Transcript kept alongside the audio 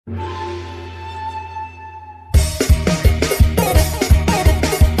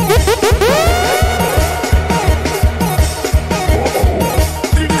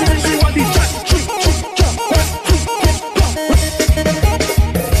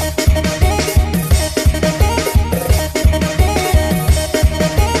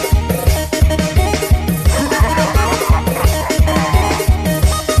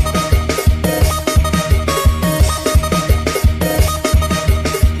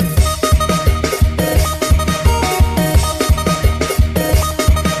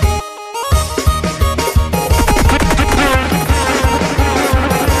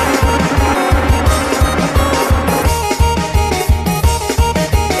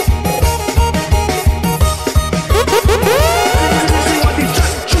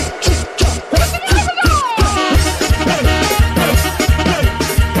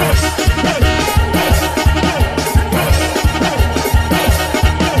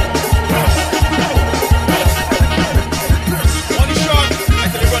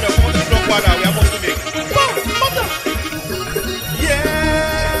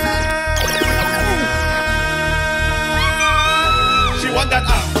want that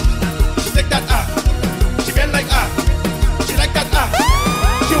She take that She bend like She like that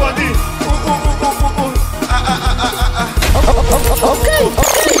She want the Okay.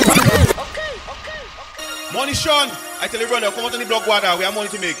 Money, Sean. I tell you, brother, come out on the block water. We have money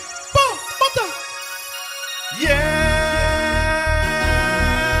to make. Butter. Yeah.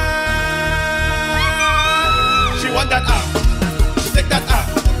 She want that She take that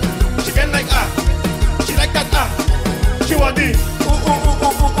She bend like She like that She want the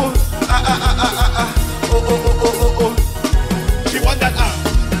She want that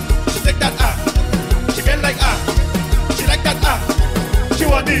She take that She bend like She like that She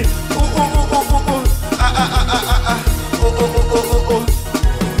want the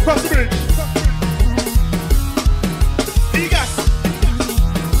Cross the bridge. Higas.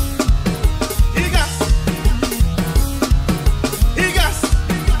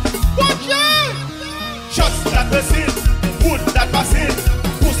 Watch out! Shots that was in, wood that was in,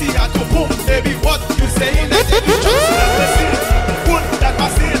 pussy had to boom, baby. What you saying? That baby shots that was in, wood that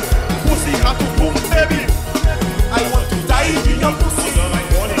was in, pussy had to boom, baby. I want to dive in your pussy.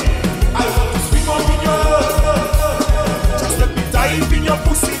 I want to swim up in your. Just let me dive in your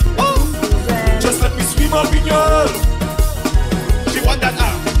pussy. Just let me swim up in your. She want that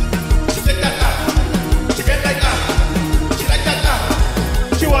She take that She get like She like that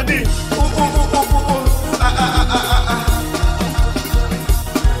She want the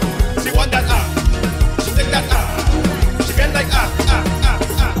She want that She take that She get like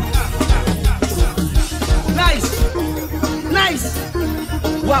Nice.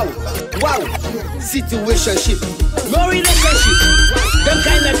 Wow. Situationship. No relationship. Them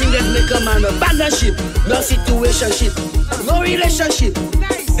kind of thing that make a man abandon ship. No situationship. No relationship.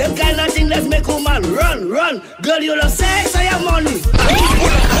 Them kind of thing that make a man run. Girl, you love sex or your money.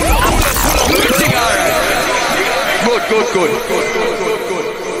 Good.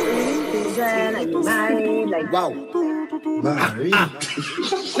 Wow.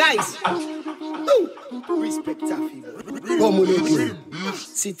 Nice. Respect Taffy.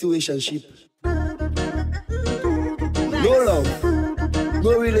 Situationship. No love.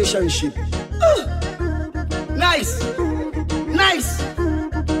 No relationship. Nice.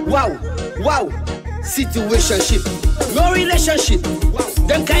 Wow. Situationship. No relationship.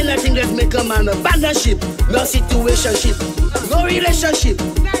 Them kind of thing that make a man abandon ship. No situationship. No relationship.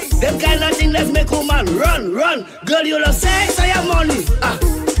 Them kind of thing that make a man run. Girl, you love sex or your money.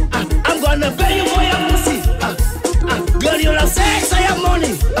 I'm gonna pay you for your pussy. Girl, you love sex or your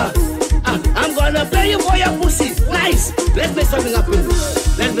money. I'm gonna pay you for your pussy. Nice. Let's make something happen.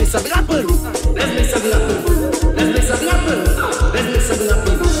 Nice.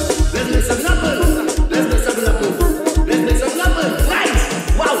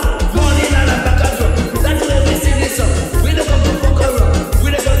 Wow. Money in the back of drum. That's the way we sing this song. We don't come to fuck around. We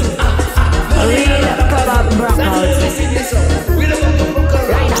don't come to money in the back of drum. That's the way we sing this song. We don't come to fuck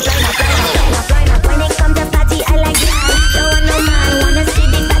around. When it comes to party, I like that. Don't want no man, wanna see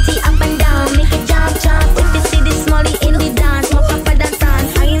the party up and down. Make it jump. If you see the smally in the dance, more proper than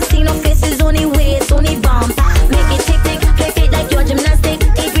dance. I ain't seen no faces, only waves, only bump. Make it tick, flip it like your gymnastic.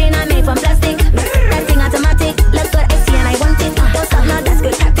 It green and made from plastic. That thing automatic. Look what I see and I want it. Don't stop now, that's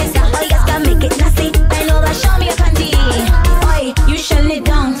good practice. Oh yes, gotta make it nasty. I know that, show me your panty. Oi, you shutting it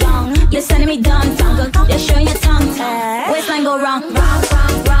down. You're sending me down. You're showing your tongue. Waistline go wrong.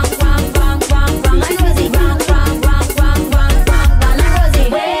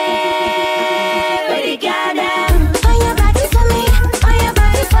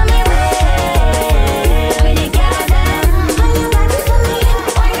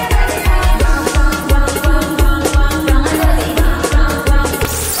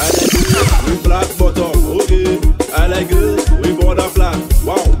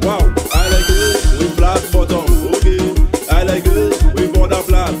 Wow, I like it with black bottom, okay. I like it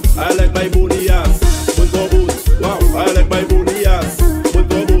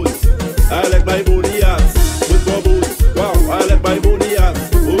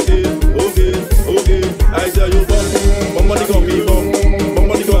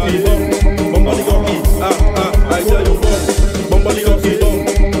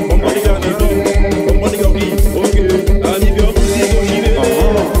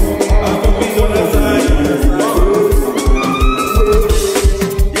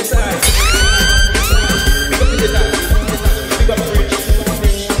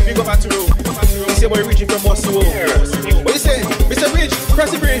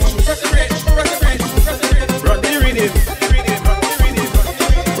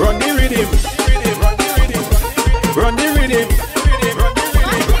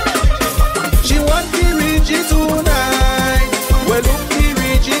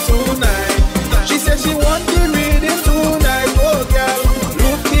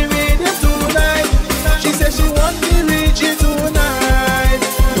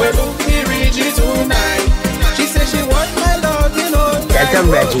them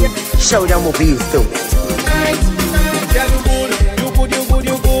Reggie. Show them what we used to. Girl, you good.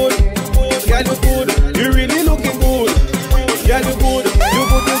 Girl, you good. You really looking good. Girl, you good. Girl,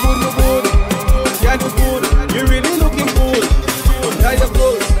 you good. You really looking good. Girl, your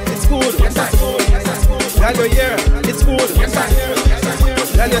clothes, it's good. Yes, I good. Girl, your hair, it's good. Yes, I hear.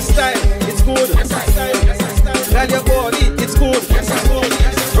 Girl, your style, it's good. Yes, I style. Girl, your body, it's good. Yes, I good.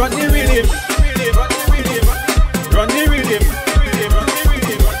 Run the rhythm. Run the rhythm.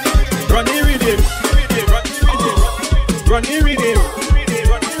 Run the rhythm. Run the rhythm.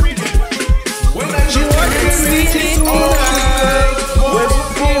 She wants to reach it tonight. When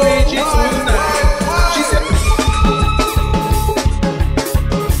she reach it tonight. She said,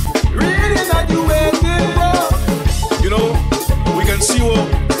 really that you waiting for? You know, we can see war,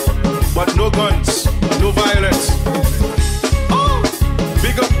 but no guns, no violence. Oh,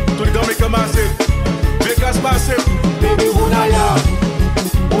 big up to the Dominican massive, Vegas massive. Baby, Unaya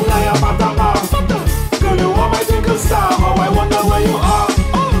Patama. Girl, you are my twinkle star. How I wonder where you are.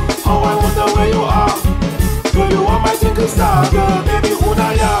 How I wonder where you are. Girl, you are my twinkle star. Girl, baby,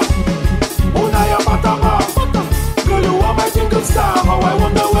 Unaya Patama. Girl, you are my twinkle star. How I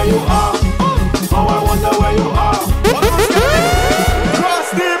wonder where you are. How I wonder where you are. Cross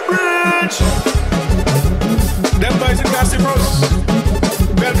the bridge. Them boys in Cassie Rose,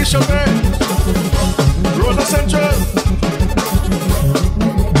 Belgian Champagne, Rosa Central.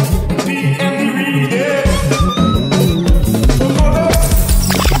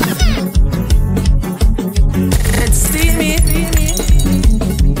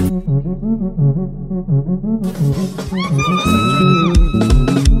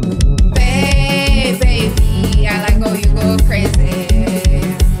 Baby, I like how you go crazy.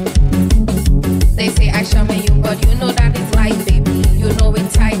 They say I show me you, but you know that it's life, baby. You know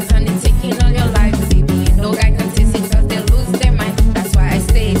it's tight and it's taking all your life, baby. No guy can taste it cause they lose their mind. That's why I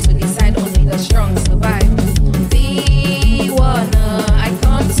stay to decide only the strong survive. I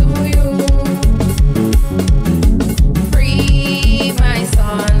come to you. Free my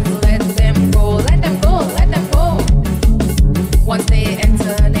sons, let them go, let them go, let them go. Once they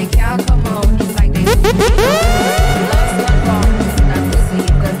enter, they can't come out. It's like they lost not wrong. That pussy,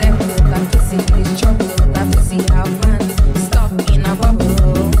 the devil, that pussy is trouble. That pussy have man stuck in a bubble.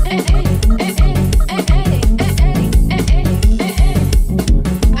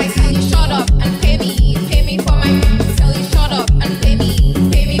 I tell you shut up and pay me for my. Tell you shut up and pay me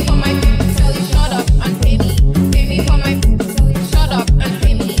for my. Tell you shut up and pay me for my. Tell you shut up and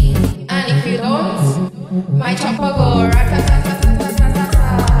pay me. And if you don't, my chopper go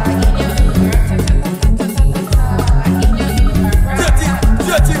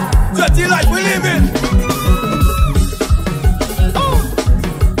dirty life we live in.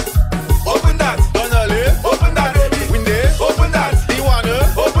 Open that, Donnelly. Open that, baby. Windy. Open that, Iwana.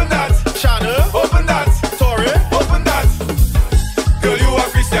 Open that, Shana. Open that, Tori. Open that. Girl, you are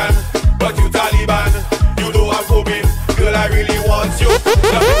Christian, but you Taliban. You don't have phobia. Girl, I really want you. Nothing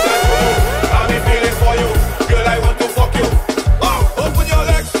that you. I'm feeling for you. Girl, I want to fuck you. Open your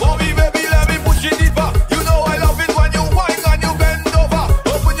legs for me, baby. Let me push it deeper. You know I love it when you whine and you bend over.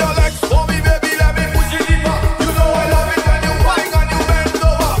 Open your legs for me, baby. Let me push it deeper. You know I love it when you whine and you bend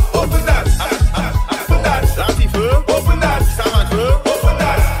over. Open that. Open that. Latifah. Open that. Samantha. Open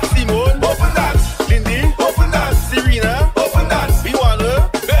that. Simone. Open that. Lindy. Open that. Serena. Open that. Iwana.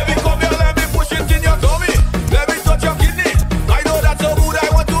 Baby, come here. Let me push it in your tummy. Let me touch your kidney. I know that's so good. I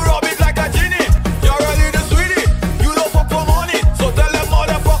want to rub it like a genie. You're a little sweetie. You don't fuck for money. So tell them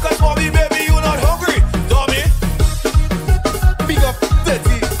motherfuckers for me, baby. You not hungry. Dummy. Big up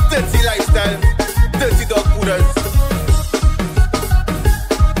dirty lifestyle. Dirty Dawg Pudaz.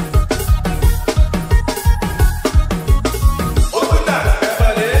 Open that,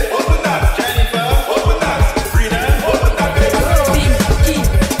 Beverly. Open that, Jennifer. Open that, Rina. Open that, baby.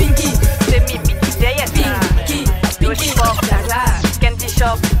 Pinky, c'est MiiMii qui derrière Lollipop, Zaza, candy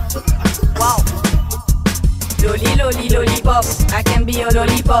shop. Wow. Lollipop, I can be your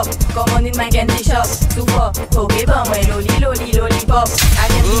lollipop. Come on in my candy shop. Super, okay, bon, ouais, lollipop, I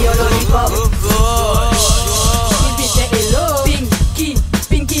can be your lollipop. Hello.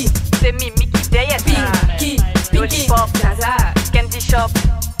 Pinky, c'est MiiMii qui derrière Pinky, Lollipop, Zaza, candy shop.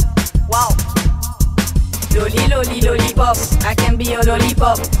 Wow. Loli, loli, lollipop, I can be your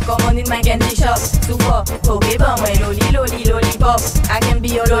lollipop. Come on in my candy shop. Super, okay, bon, ouais. Loli, loli, lollipop, I can be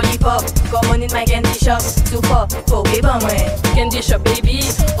your lollipop. Come on in my candy shop. Super, okay, bon, ouais. Candy shop, baby,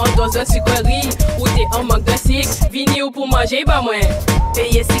 en dose de sucrerie. Ou t'es en manque de sucre, vini ou pour manger, bah, moi.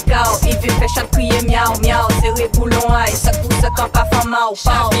 Paye si cao, il veut faire chat crier miaou, miaou. Serré boulon aïe, ça pousse quand pas femme mau,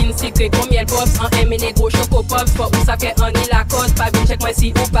 pao. Chabine secret comme miel pops, en M et gros choco pops. Pas où ça fait en île la côte, pas bien check moi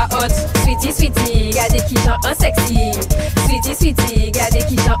si ou pas hot. Sweetie, sweetie, gardez qui chante en sexy. Sweetie, sweetie, gardez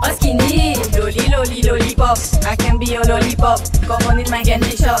qui chante en skinny. Loli, loli, lollipop, I can be your lollipop. Come on in my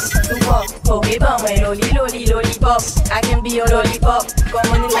candy shop. Super, okay, bon, ouais. Loli, loli, lollipop, I can be your lollipop.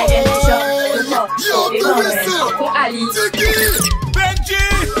 Come on in my candy shop. Super, okay, bon, ouais. Pour Ali. Benji!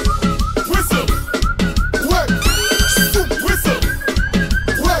 Whistle! Work! Whistle!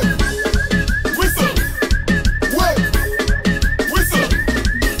 Work! Whistle! Work! Whistle!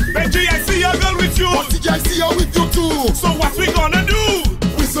 Benji, I see your girl with you. But I see her with you too. So what we gonna do?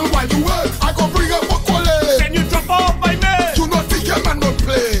 Whistle while you work. I go bring her for quality. Then you drop off by me. You not think a man not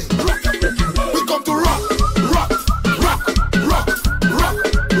play. We come to rock, rock, rock, rock, rock,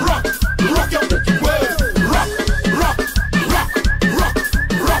 rock, rock your world. Rock, rock, rock, rock,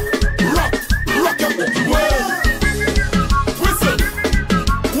 rock, rock, rock your world. Whistle!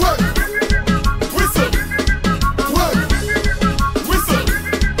 Work, Whistle! work, Whistle!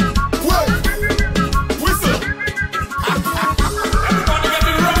 work. Whistle! Everybody get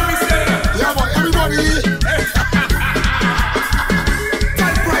it wrong, we say that. Yeah, boy, everybody.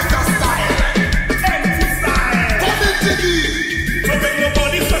 Typewriter style. Empty style. Come in, Diggy. So make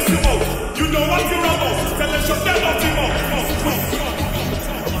nobody stress you out. You know what you're about. Tell them shut them out, you out.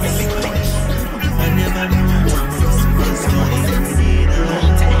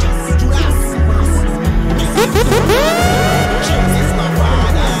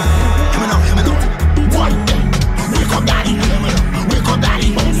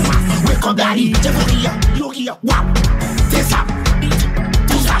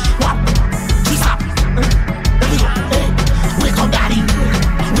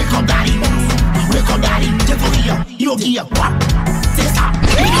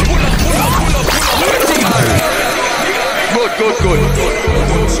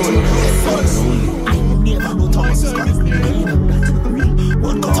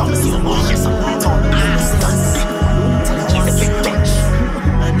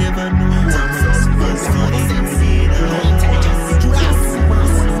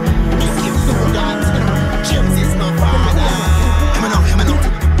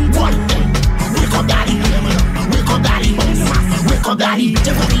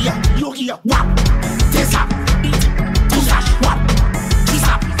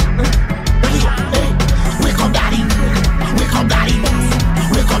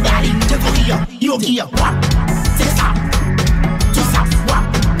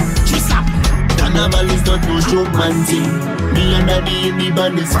 Carnivalist not no joke man thing. Me and Daddy in the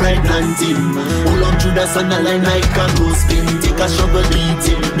band is right planting. Hold on to the sun line like a go spin. Take a shovel beat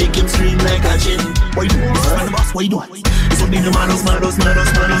him, make him scream like a chin. What you doing? This man the boss, what you doing? It's only the manos. She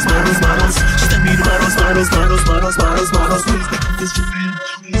tell me the manos. Please make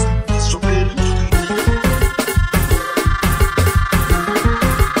this stupid.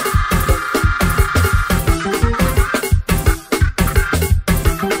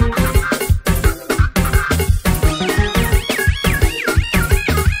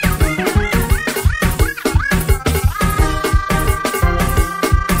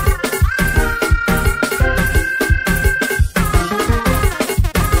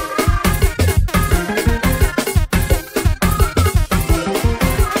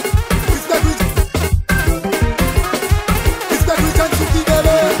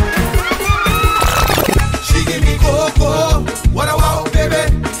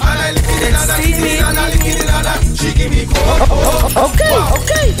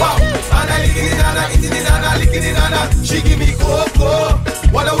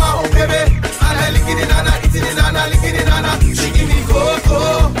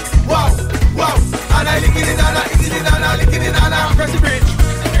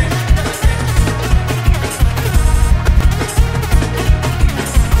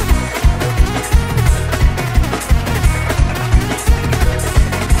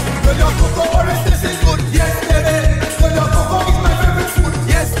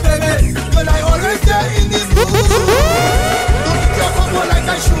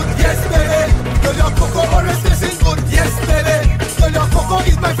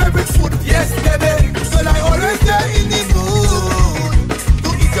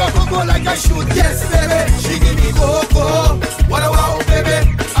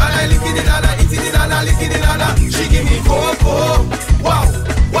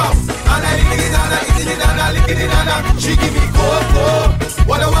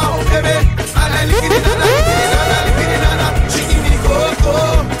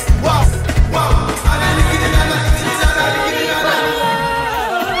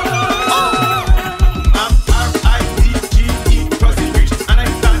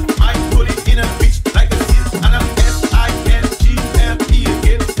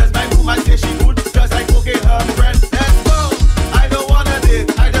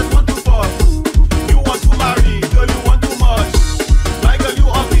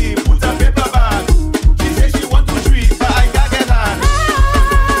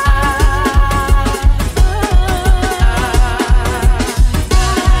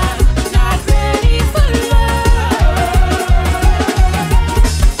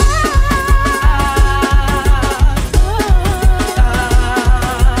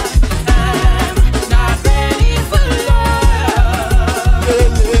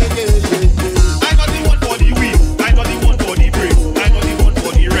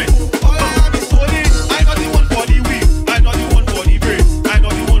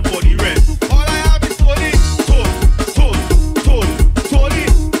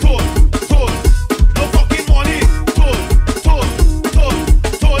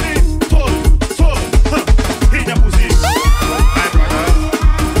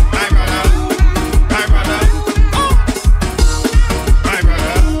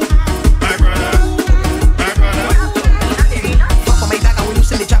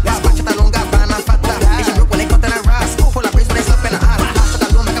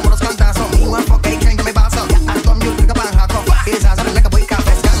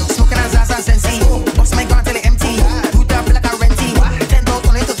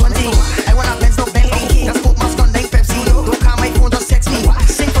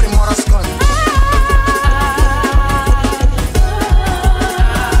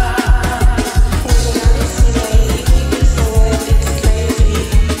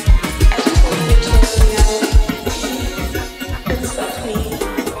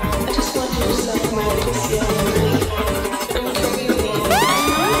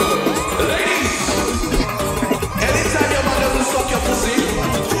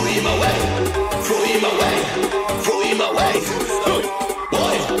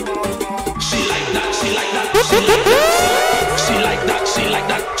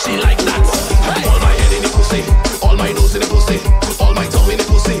 She like that. All my head in the pussy, all my nose in the pussy, all my tongue in the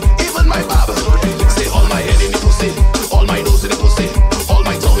pussy, even my barber. Say all my head in the pussy, all my nose in the pussy, all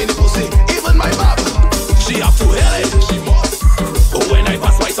my tongue in the pussy, even my barber. She have to hell it, she must. But when I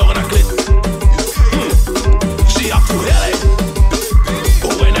pass my tongue on a clip, she have to hell it.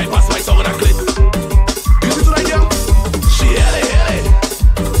 But when I pass my tongue on a clip, you see tonight, girl? She hell it, hell it.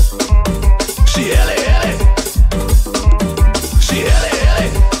 She hell it, hell it. She hell it, hell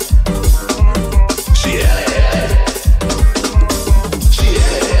it. She hell it, hell it. She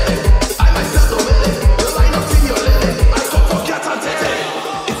hell it, hell it. I myself don't will it. You line up in your lily. I come for cat and tete.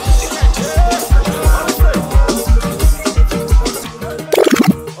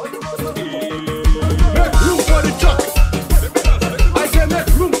 Make room for the truck. I say make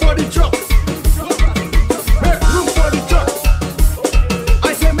room for the truck. Make room for the truck. I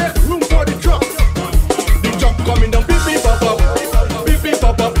say make room for the truck. The truck coming down, beep beep pop up, beep beep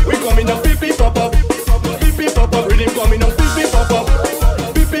pop up. We coming down, beep beep pop up, beep beep pop up. Riddim coming down, beep beep pop up,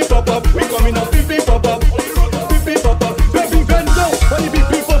 beep beep pop up. We coming down, beep beep pop up, beep beep pop up. Baby bend down, for the beep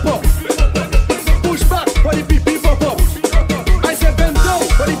beep pop up. Push back, for the beep beep pop up. I say bend down,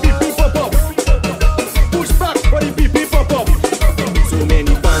 for the beep beep pop up. Push back, for the beep beep pop up. So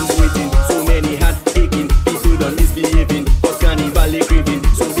many fans waiting, so many hearts aching. People done misbehaving, but carnival they craving.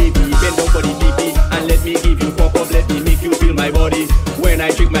 So baby, bend down for the BB and let me give you pop up. Let me make you feel my body when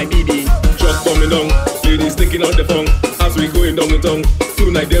I drink my BB. Truck coming down, ladies taking out the phone. As we going down the town,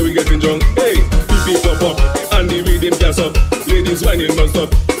 tonight there we getting drunk. Hey, pee pop up, and the rhythm can't stop. Ladies whining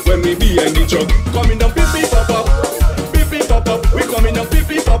non-stop, when we behind the truck. Coming down, beep beep pop up, beep beep pop up. We coming down, beep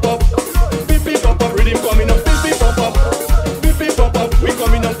beep pop up, beep beep pop up. Riddim coming down, beep beep pop up, beep beep pop up. We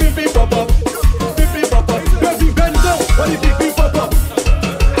coming down, beep beep pop up, beep beep pop up. Baby bend down, for the beep beep pop up.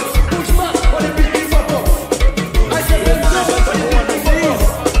 Push back, for the beep beep pop up. I say bend down, for the beep beep pop up.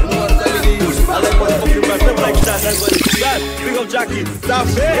 Push back, for the beep beep pop up. Big up Jackie.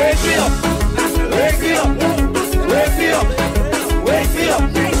 Wake me up, wake me up, wake me up, wake me up,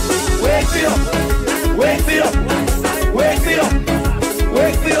 wake me up, wake me up, wake me up,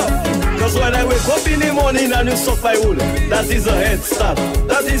 wake me up. Cause when I wake up in the morning and you suck my wood, that is a head start.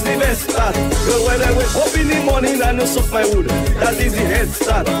 That is the best start. Cause when I wake up in the morning and you suck my wood, that is the head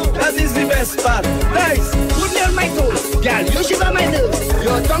start. That is the best part. Nice. Put me on my toes, girl, you shiver my nerves.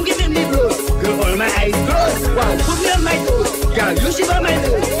 Your tongue giving me blows, girl, all my eyes closed. Wow, put me on my toes, girl, you shiver my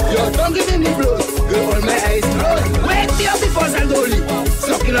nerves. Your tongue giving me blows, girl, all my eyes closed. Wake me up before Zandoli,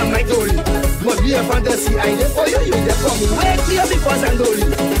 sucking on my tori. Must be a fantasy, I there for you, you there for me. Wake me up before Zandoli,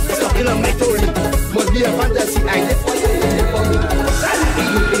 sucking on my tori. Must be a fantasy, I there for you, you there for me.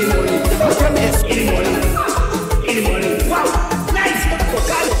 In the morning, yes, in the morning, in the morning. Wow, nice.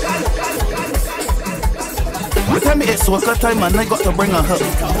 Tell me it's worker time and I got to bring her up.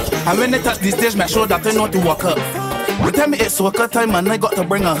 And when they touch the stage, make sure that they know to walk up. Tell me it's worker time and I got to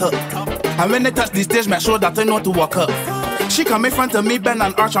bring her up. And when they touch the stage, make sure that they know to walk up. She come in front of me, bend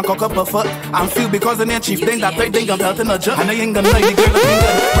and arch and cock up her foot. I'm feel because the name chief thing that they think I'm belting a jerk. And I ain't gonna lie, the girl looking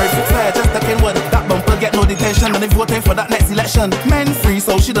good. Perfect fair, just looking wood. That bumper get no detention, and they voting for that next election. Men free,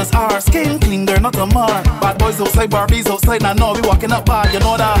 so she does R. Skin clean, girl, not a mar. Bad boys outside, Barbies outside, now no, we walking up bar. You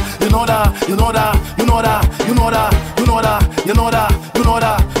know that, you know that, you know that, you know that, you know that, you know that, you know that, you know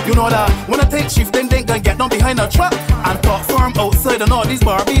that, you know that. When I take chief, then they gonna get down behind a truck and talk farm outside, and all these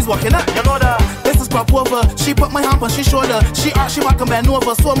Barbies walking up. You know that. This is crop over. She put my hand on she shoulder. She arch, she back and bend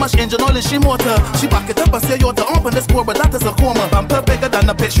over. So much engine oil in she motor. She back it up and say you're to open this score, but that is a coma. Bumper bigger than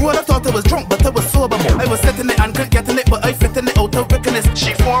a pitch. You would have thought I was drunk, but I was sober. I was setting it and couldn't get in it, but I fit in it out of wickedness.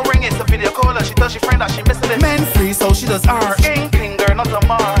 She phone ring, it's a video caller. She tells she friend that she missing it. Men free, so she does R. Ain't clean, girl, not a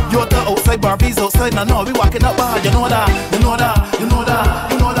mar. You're the outside, Barbies outside. Now no, we walking up bar. You know that, you know that, you know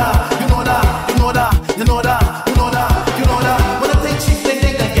that, you know that, you know that, you know that, you know that, you know that, you know that. When I think she think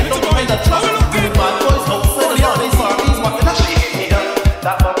they can get down behind the truck.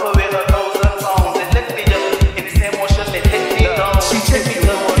 That bumper with 1,000 songs, it lit me up. In the same motion, it lit me down. She checked me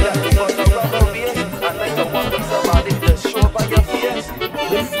up, and like the one with somebody just show by your face.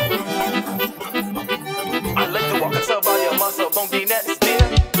 I like to walk and tell by your muscle, bone the next day.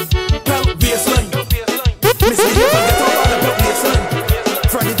 Belt baseline, misbehave and get off on the belt baseline.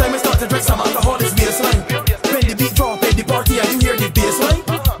 From the time I start to drink some alcohol, it's baseline. When the beat drop at the party and you hear the baseline,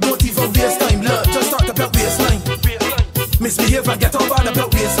 don't even waste time, love, just start the belt baseline. Misbehave and get off on the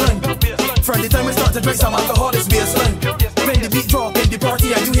belt baseline. From the time we start to drink some alcohol, it's baseline. When the beat drop in the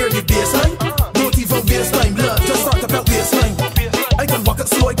party and you hear the baseline, don't even waste time, love, just start the belt baseline. I can walk it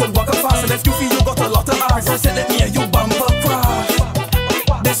slow, I can walk it fast, and if you feel you got a lot of eyes, I said that me and you bumper crash.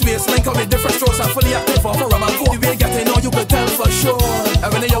 This waistline come with different strokes. I'm fully active for a rum and coke. The way getting on, you could tell for sure.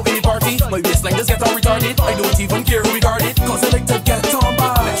 And when they out in the party, my waistline just get all retarded. I don't even care who regard it, cause I like to get on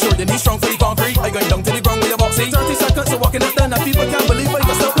by. Make sure the knees strong for the concrete. I going down to the ground with a boxing. 30 seconds to walking up then, and people can't believe I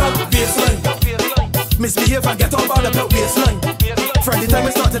can stop that baseline. Misbehave and get on by the belt baseline. Friday time I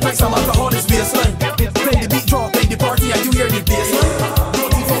started like some alcohol is baseline. When the beat drop in the party and you hear the baseline.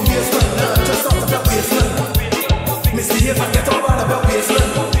 Don't even baseline, just start the belt baseline. Misbehave and get on by the belt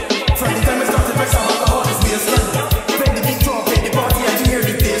baseline. Friday time I started like some alcohol is baseline. When the beat drop in the party and you hear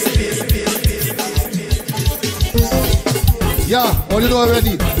the bass. Yeah, all you know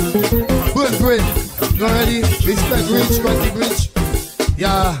already. Burn brain. You know already? Respect Rich, respect Rich.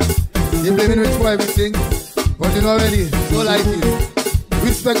 Yeah, they blaming Rich for everything. But you know already, so like it.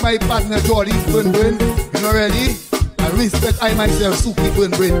 Respect my partner Jordy, Burn Brain. You know already? And respect I myself, Sukie,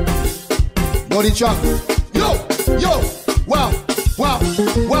 Burn Brain. Know the track. Yo, wow, wow,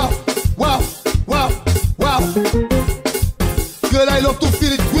 wow, wow, wow, wow. Girl, I love to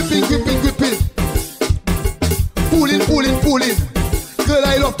feel it, gripping, gripping, gripping. Pulling, pulling, pulling. Girl,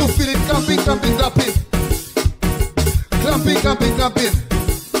 I love to feel it, clamping, clamping, clapping. Clamping, clamping, clamping.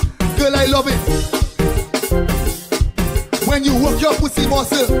 Girl, I love it. When you work your pussy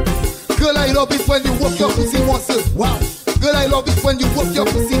muscle. Girl, I love it when you work your pussy muscle. Wow. Girl, I love it when you work your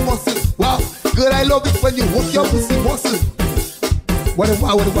pussy muscle. Wow. Girl, I love it when you work your pussy muscle. What a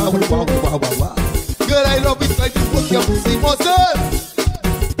wow, what a wow, what a wow, what a wow, wow, wow. Girl, I love it when you work your pussy muscle.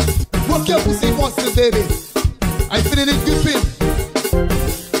 Work your pussy muscle, baby. I'm feeling it gripping.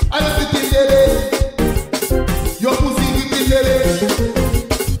 I love it, baby. Your pussy gripping, baby.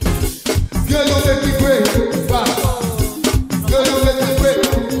 Girl, you make me great. Wow. Girl, you make me great.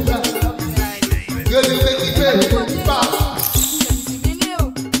 Girl, you make me great. Wow.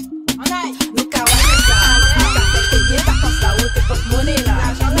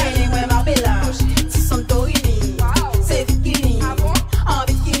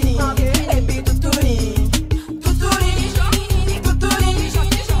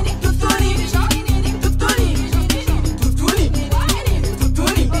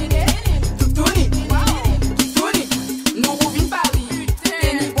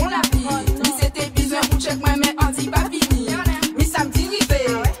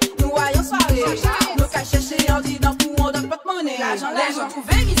 L'argent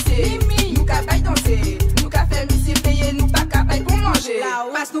trouvé missé, MiiMii, nous qu'à paye danser, nous qu'à faire misser, payer nous pas qu'à paye pour manger.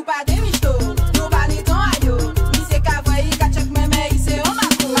 Passe nous pas